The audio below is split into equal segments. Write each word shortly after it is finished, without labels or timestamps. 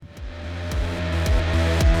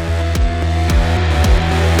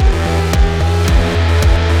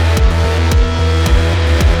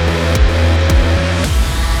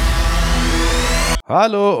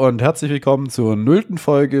Hallo und herzlich willkommen zur 0.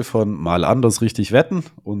 Folge von Mal anders richtig wetten,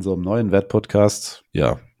 unserem neuen Wettpodcast.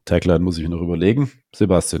 Ja, Tagline muss ich mir noch überlegen.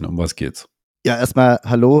 Sebastian, um was geht's? Ja, erstmal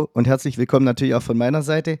hallo und herzlich willkommen natürlich auch von meiner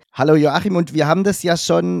Seite. Hallo Joachim, und wir haben das ja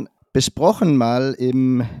schon besprochen mal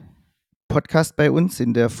im Podcast bei uns,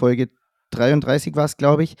 in der Folge 33 war es,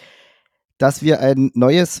 glaube ich, dass wir ein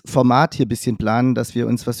neues Format hier ein bisschen planen, dass wir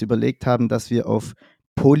uns was überlegt haben, dass wir auf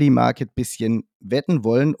Polymarket ein bisschen wetten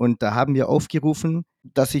wollen. Und da haben wir aufgerufen,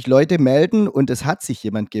 dass sich Leute melden, und es hat sich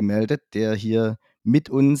jemand gemeldet, der hier mit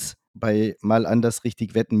uns bei Mal anders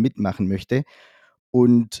richtig wetten mitmachen möchte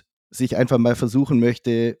und sich einfach mal versuchen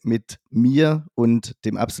möchte, mit mir und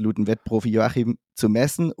dem absoluten Wettprofi Joachim zu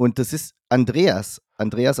messen. Und das ist Andreas.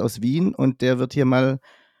 Andreas aus Wien, und der wird hier mal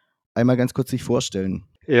einmal ganz kurz sich vorstellen.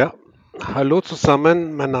 Ja, hallo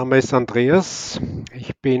zusammen, mein Name ist Andreas.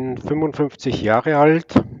 Ich bin 55 Jahre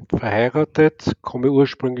alt, verheiratet, komme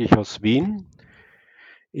ursprünglich aus Wien.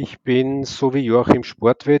 Ich bin so wie Joachim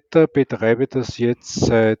Sportwetter, betreibe das jetzt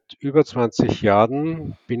seit über 20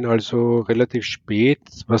 Jahren, bin also relativ spät,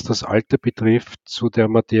 was das Alter betrifft, zu der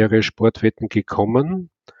Materie Sportwetten gekommen.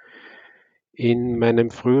 In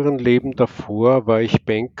meinem früheren Leben davor war ich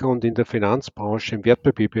Banker und in der Finanzbranche im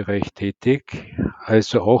Wertpapierbereich tätig,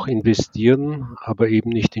 also auch investieren, aber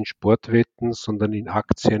eben nicht in Sportwetten, sondern in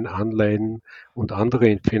Aktien, Anleihen und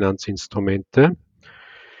andere Finanzinstrumente.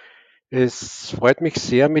 Es freut mich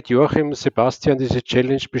sehr, mit Joachim und Sebastian diese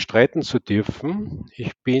Challenge bestreiten zu dürfen.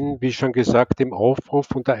 Ich bin, wie schon gesagt, dem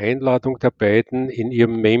Aufruf und der Einladung der beiden in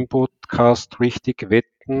ihrem Main-Podcast Richtig,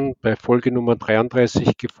 Wetten bei Folge Nummer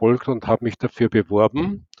 33 gefolgt und habe mich dafür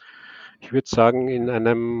beworben. Ich würde sagen, in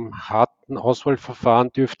einem harten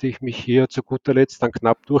Auswahlverfahren dürfte ich mich hier zu guter Letzt dann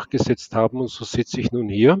knapp durchgesetzt haben, und so sitze ich nun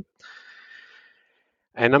hier.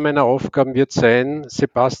 Einer meiner Aufgaben wird sein,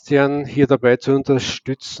 Sebastian hier dabei zu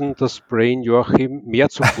unterstützen, das Brain Joachim mehr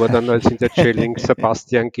zu fordern als in der Challenge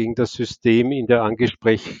Sebastian gegen das System in der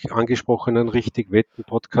angesprochenen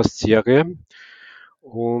Richtig-Wetten-Podcast-Serie.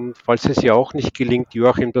 Und falls es ja auch nicht gelingt,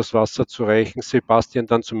 Joachim das Wasser zu reichen, Sebastian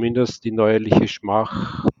dann zumindest die neuerliche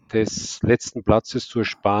Schmach des letzten Platzes zu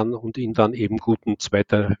ersparen und ihn dann eben guten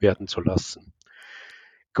Zweiter werden zu lassen.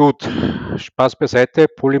 Gut, Spaß beiseite.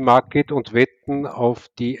 Polymarket und Wetten auf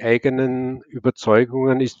die eigenen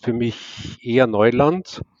Überzeugungen ist für mich eher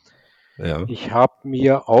Neuland. Ja. Ich habe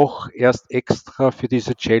mir auch erst extra für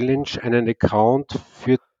diese Challenge einen Account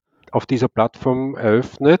auf dieser Plattform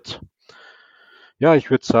eröffnet. Ja, ich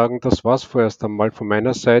würde sagen, das war's vorerst einmal von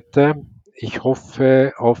meiner Seite. Ich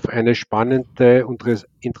hoffe auf eine spannende und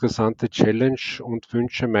interessante Challenge und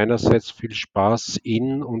wünsche meinerseits viel Spaß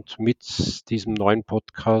in und mit diesem neuen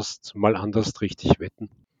Podcast Mal anders richtig wetten.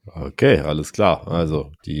 Okay, alles klar.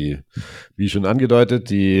 Also, wie schon angedeutet,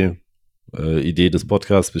 die Idee des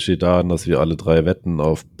Podcasts besteht darin, dass wir alle 3 Wetten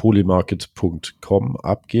auf polymarket.com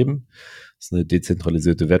abgeben. Das ist eine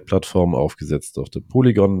dezentralisierte Wettplattform, aufgesetzt auf der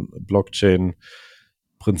Polygon-Blockchain.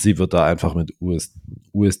 Prinzip wird da einfach mit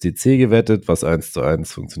USDC gewettet, was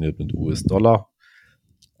 1:1 funktioniert mit US-Dollar.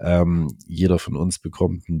 Jeder von uns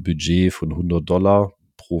bekommt ein Budget von $100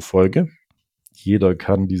 pro Folge. Jeder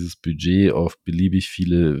kann dieses Budget auf beliebig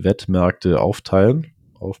viele Wettmärkte aufteilen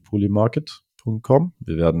auf polymarket.com.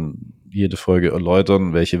 Wir werden jede Folge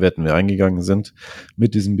erläutern, welche Wetten wir eingegangen sind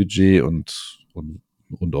mit diesem Budget und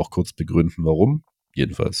auch kurz begründen, warum.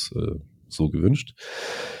 Jedenfalls so gewünscht.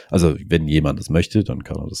 Also wenn jemand das möchte, dann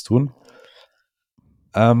kann er das tun.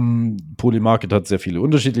 Polymarket hat sehr viele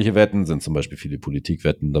unterschiedliche Wetten, sind zum Beispiel viele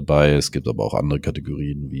Politikwetten dabei. Es gibt aber auch andere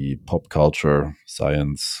Kategorien wie Pop Culture,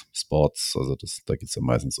 Science, Sports. Also da geht es ja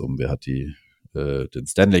meistens um, wer hat den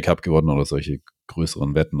Stanley Cup gewonnen oder solche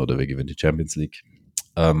größeren Wetten oder wer gewinnt die Champions League.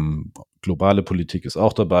 Globale Politik ist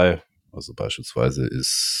auch dabei. Also beispielsweise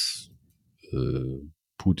ist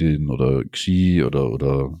Putin oder Xi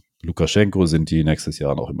oder Lukaschenko, sind die nächstes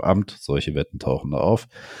Jahr noch im Amt. Solche Wetten tauchen da auf.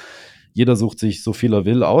 Jeder sucht sich so viel er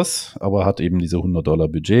will aus, aber hat eben diese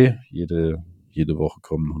 $100 Budget. Jede Woche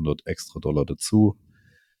kommen $100 extra dazu,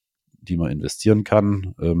 die man investieren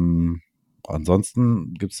kann.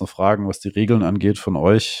 Ansonsten gibt es noch Fragen, was die Regeln angeht von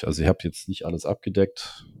euch. Also ihr habt jetzt nicht alles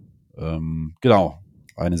abgedeckt. Genau.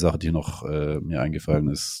 Eine Sache, die noch mir eingefallen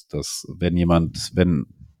ist, dass wenn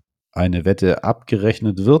eine Wette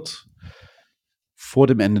abgerechnet wird vor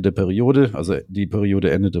dem Ende der Periode, also die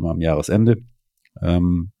Periode endet immer am Jahresende,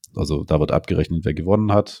 also da wird abgerechnet, wer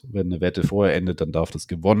gewonnen hat. Wenn eine Wette vorher endet, dann darf das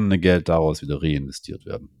gewonnene Geld daraus wieder reinvestiert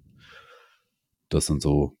werden. Das sind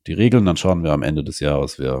so die Regeln. Dann schauen wir am Ende des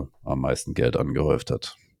Jahres, wer am meisten Geld angehäuft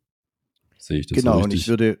hat. Sehe ich das so Genau, richtig?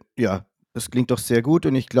 und das klingt doch sehr gut,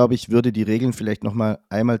 und ich glaube, ich würde die Regeln vielleicht nochmal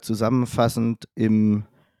einmal zusammenfassend im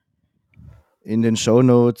in den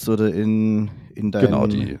Shownotes oder in Genau, deinem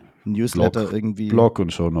die Newsletter irgendwie. Blog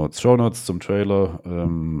und Shownotes. Shownotes zum Trailer.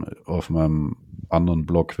 Auf meinem anderen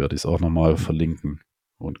Blog werde ich es auch nochmal verlinken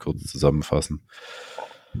und kurz zusammenfassen.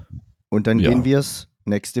 Und dann Ja. gehen wir es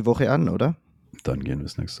nächste Woche an, oder? Dann gehen wir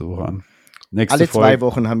es nächste Woche an. Alle 2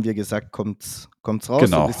 Wochen haben wir gesagt, kommt's raus. Genau.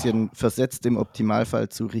 So ein bisschen versetzt im Optimalfall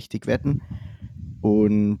zu Richtig Wetten.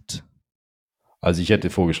 Und Also ich hätte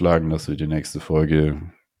vorgeschlagen, dass wir die nächste Folge,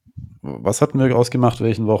 was hatten wir ausgemacht,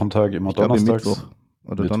 welchen Wochentag? Immer ich glaube donnerstags? Mittwoch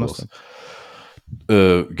oder Mittwochs. Donnerstag.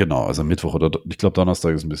 Genau, also Mittwoch oder ich glaube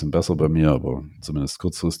Donnerstag ist ein bisschen besser bei mir, aber zumindest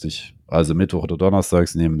kurzfristig. Also Mittwoch oder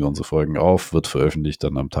Donnerstags nehmen wir unsere Folgen auf, wird veröffentlicht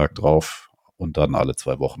dann am Tag drauf und dann alle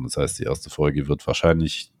 2 Wochen. Das heißt, die erste Folge wird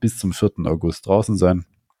wahrscheinlich bis zum 4. August draußen sein.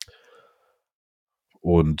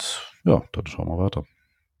 Und ja, dann schauen wir weiter.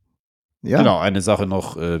 Ja, Genau, eine Sache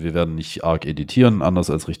noch, wir werden nicht arg editieren, anders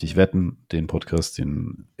als Richtig Wetten. Den Podcast,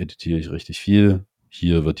 den editiere ich richtig viel.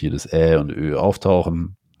 Hier wird jedes und Ö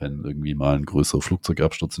auftauchen. Wenn irgendwie mal ein größerer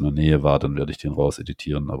Flugzeugabsturz in der Nähe war, dann werde ich den raus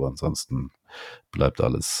editieren, aber ansonsten bleibt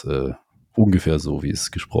alles ungefähr so, wie es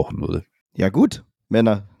gesprochen wurde. ja gut,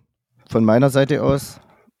 Männer. Von meiner Seite aus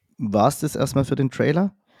war es das erstmal für den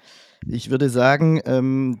Trailer. Ich würde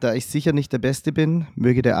sagen, da ich sicher nicht der Beste bin,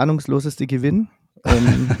 möge der Ahnungsloseste gewinnen.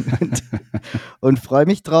 Und freue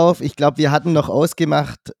mich drauf. Ich glaube, wir hatten noch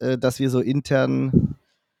ausgemacht, dass wir so intern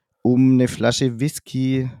um eine Flasche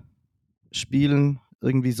Whisky spielen.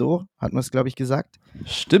 Irgendwie so, hatten wir es, glaube ich, gesagt.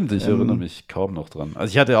 Stimmt, ich erinnere mich kaum noch dran.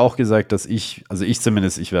 Also ich hatte auch gesagt, dass ich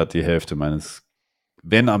zumindest, ich werde die Hälfte meines,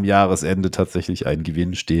 wenn am Jahresende tatsächlich ein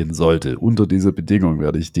Gewinn stehen sollte, unter dieser Bedingung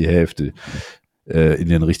werde ich die Hälfte in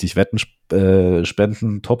den richtig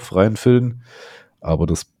Wetten-Spenden-Topf reinfüllen. Aber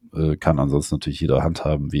das kann ansonsten natürlich jeder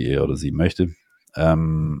handhaben, wie er oder sie möchte.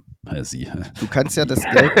 Sie. Du kannst ja das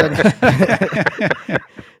Geld dann.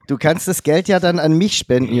 Du kannst das Geld ja dann an mich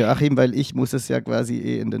spenden, Joachim, weil ich muss es ja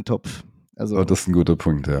quasi in den Topf. Also, Oh, das ist ein guter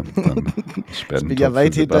Punkt, ja. Dann ich bin ja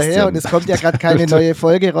weit für hinterher Sebastian. und es kommt ja gerade keine neue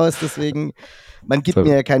Folge raus, deswegen, man gibt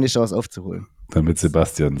mir ja keine Chance aufzuholen. Damit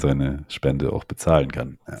Sebastian seine Spende auch bezahlen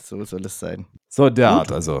kann. Ja. So soll es sein. So in der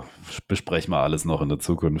Art, also besprechen wir alles noch in der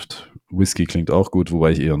Zukunft. Whisky klingt auch gut,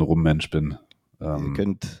 wobei ich eher ein Rummensch bin.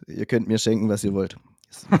 Ihr könnt mir schenken, was ihr wollt.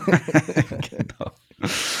 Genau.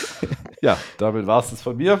 Ja, damit war es das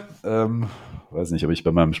von mir. Weiß nicht, ob ich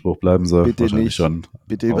bei meinem Spruch bleiben soll. Bitte Wahrscheinlich nicht. schon.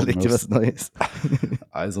 Bitte überleg dir was Neues.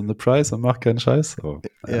 Eyes on the prize und mach keinen Scheiß. Oh,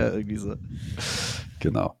 ja, irgendwie so.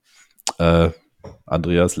 Genau.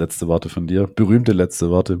 Andreas, letzte Worte von dir. Berühmte letzte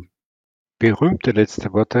Worte. Berühmte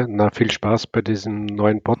letzte Worte. Na, viel Spaß bei diesem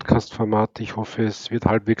neuen Podcast-Format. Ich hoffe, es wird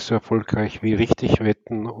halbwegs so erfolgreich wie Richtig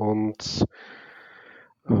Wetten und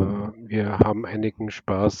wir haben einigen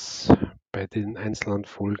Spaß bei den einzelnen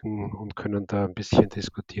Folgen und können da ein bisschen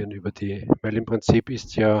diskutieren über die, weil im Prinzip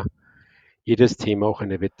ist ja jedes Thema auch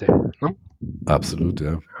eine Wette. Ne? Absolut,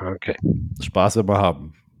 ja. Okay. Spaß werden wir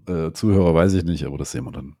haben. Zuhörer weiß ich nicht, aber das sehen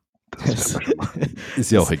wir dann. Das werden wir schon machen.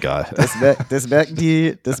 Ist ja auch egal. Das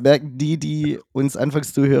merken die uns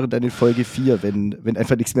anfangs zuhören, dann in Folge 4, wenn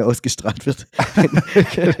einfach nichts mehr ausgestrahlt wird.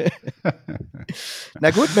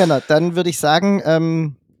 Na gut, Männer, dann würde ich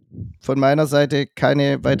sagen, von meiner Seite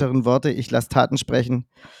keine weiteren Worte. Ich lasse Taten sprechen.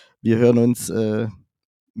 Wir hören uns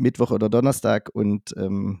Mittwoch oder Donnerstag und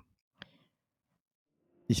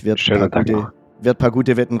ich werde ein paar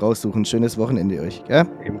gute Wetten raussuchen. Schönes Wochenende euch. Gell?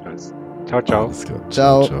 Ebenfalls. Ciao, ciao. Alles klar.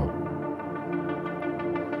 Ciao. Ciao.